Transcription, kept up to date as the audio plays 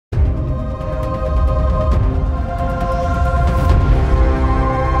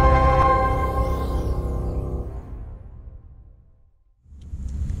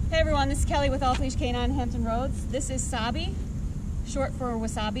this is Kelly with Off-Leash Canine Hampton Roads. This is Sabi, short for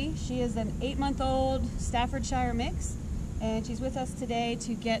Wasabi. She is an 8-month-old Staffordshire mix, and she's with us today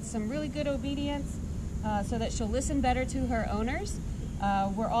to get some really good obedience so that she'll listen better to her owners.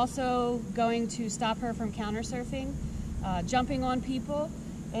 We're also going to stop her from counter surfing, jumping on people,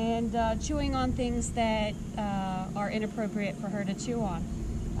 and chewing on things that are inappropriate for her to chew on.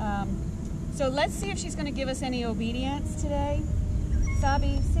 So let's see if she's going to give us any obedience today.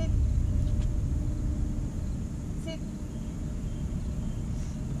 Sabi, sit. Sit.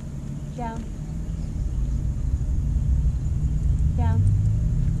 Down. Down.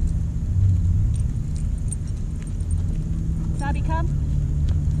 Sabi, come.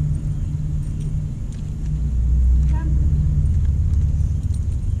 Come.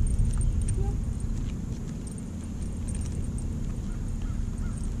 Yeah.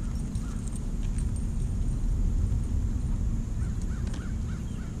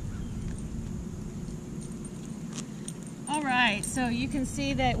 All right, so you can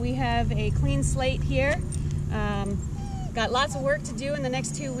see that we have a clean slate here. Got lots of work to do in the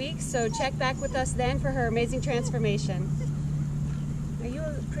next 2 weeks, so check back with us then for her amazing transformation. Are you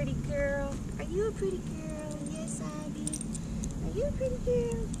a pretty girl? Are you a pretty girl? Yes, Sabi. Are you a pretty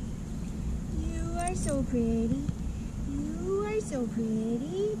girl? You are so pretty. You are so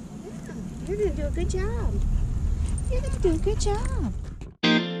pretty. Yeah, you're gonna do a good job. You're gonna do a good job.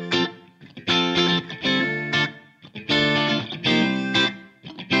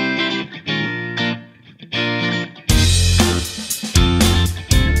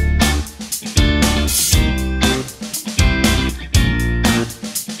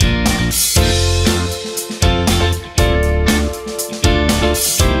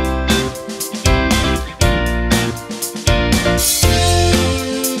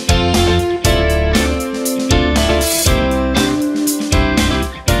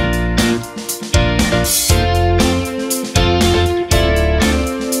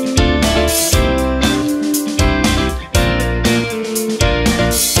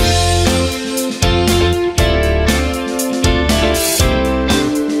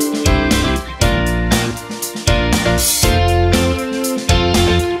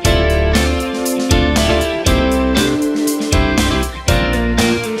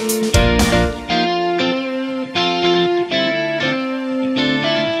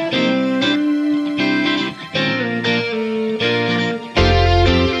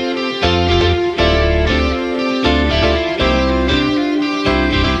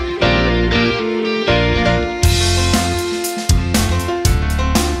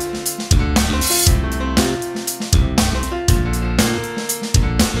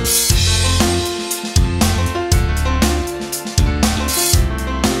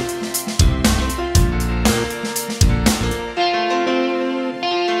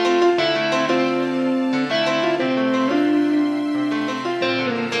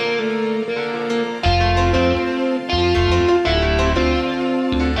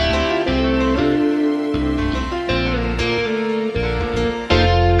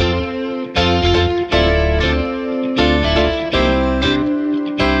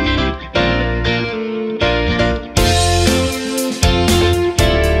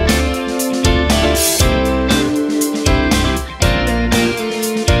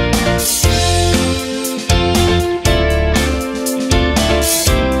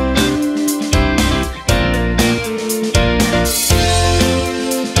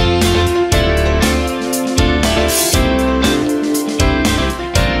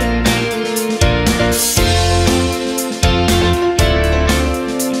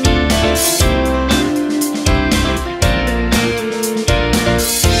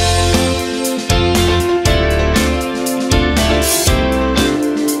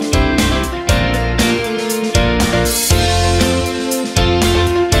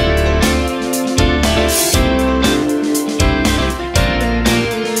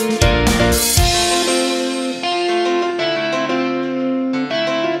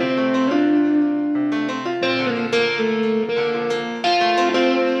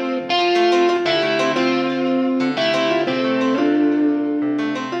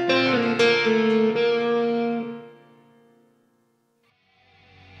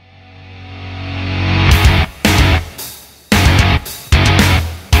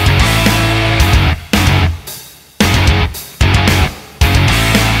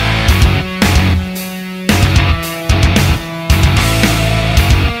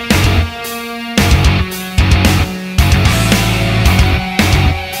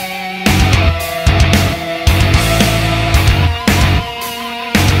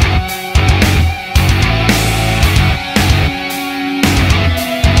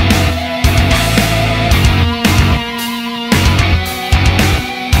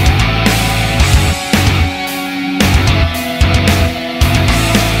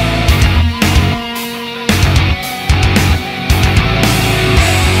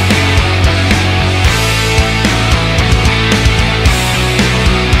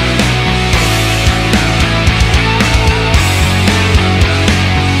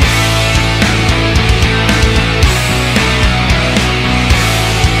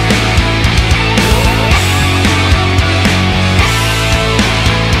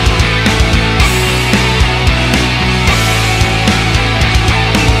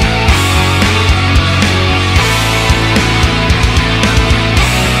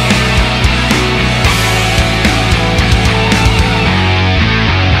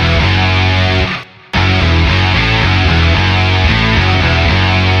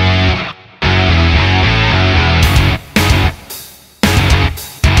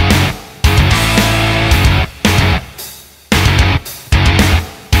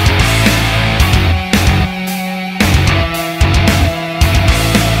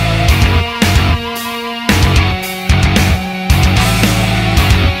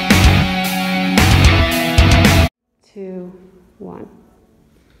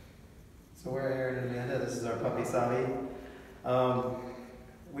 So we're here in Amanda. This is our puppy Sabi.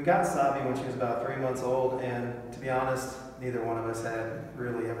 We got Sabi when she was about 3 months old, and to be honest, neither one of us had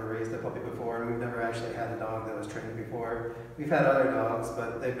really ever raised a puppy before, and we've never actually had a dog that was trained before. We've had other dogs,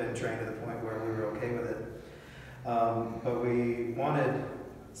 but they've been trained to the point where we were okay with it. But we wanted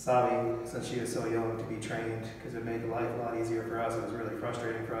Sabi, since she was so young, to be trained because it made life a lot easier for us. It was really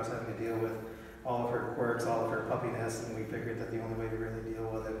frustrating for us having to deal with all of her quirks, all of her puppiness, and we figured that the only way to really deal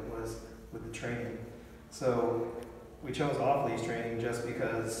with it was with the training. So we chose off-leash training just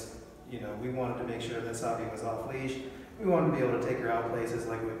because, you know, we wanted to make sure that Sabi was off-leash. We wanted to be able to take her out places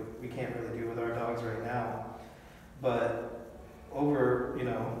like we can't really do with our dogs right now. But over, you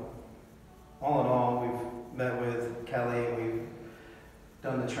know, all in all, we've met with Kelly, we've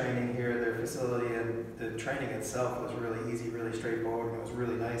done the training here at their facility, and the training itself was really easy, really straightforward, and it was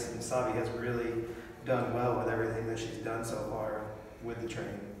really nice, and Sabi has really done well with everything that she's done so far with the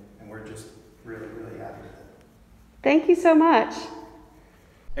training, and we're just really, really happy with it. Thank you so much.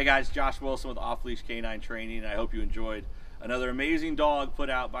 Hey guys, Josh Wilson with Off-Leash Canine Training. I hope you enjoyed another amazing dog put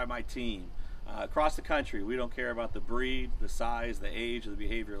out by my team. Across the country, we don't care about the breed, the size, the age, or the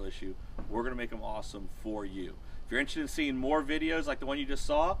behavioral issue. We're gonna make them awesome for you. If you're interested in seeing more videos like the one you just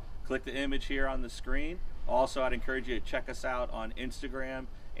saw, click the image here on the screen. Also, I'd encourage you to check us out on Instagram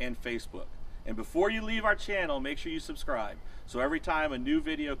and Facebook. And before you leave our channel, make sure you subscribe. So every time a new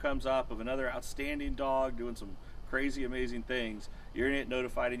video comes up of another outstanding dog doing some crazy, amazing things, you're gonna get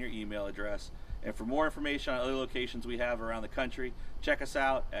notified in your email address. And for more information on other locations we have around the country, check us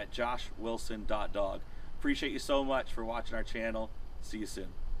out at joshwilson.dog. Appreciate you so much for watching our channel. See you soon.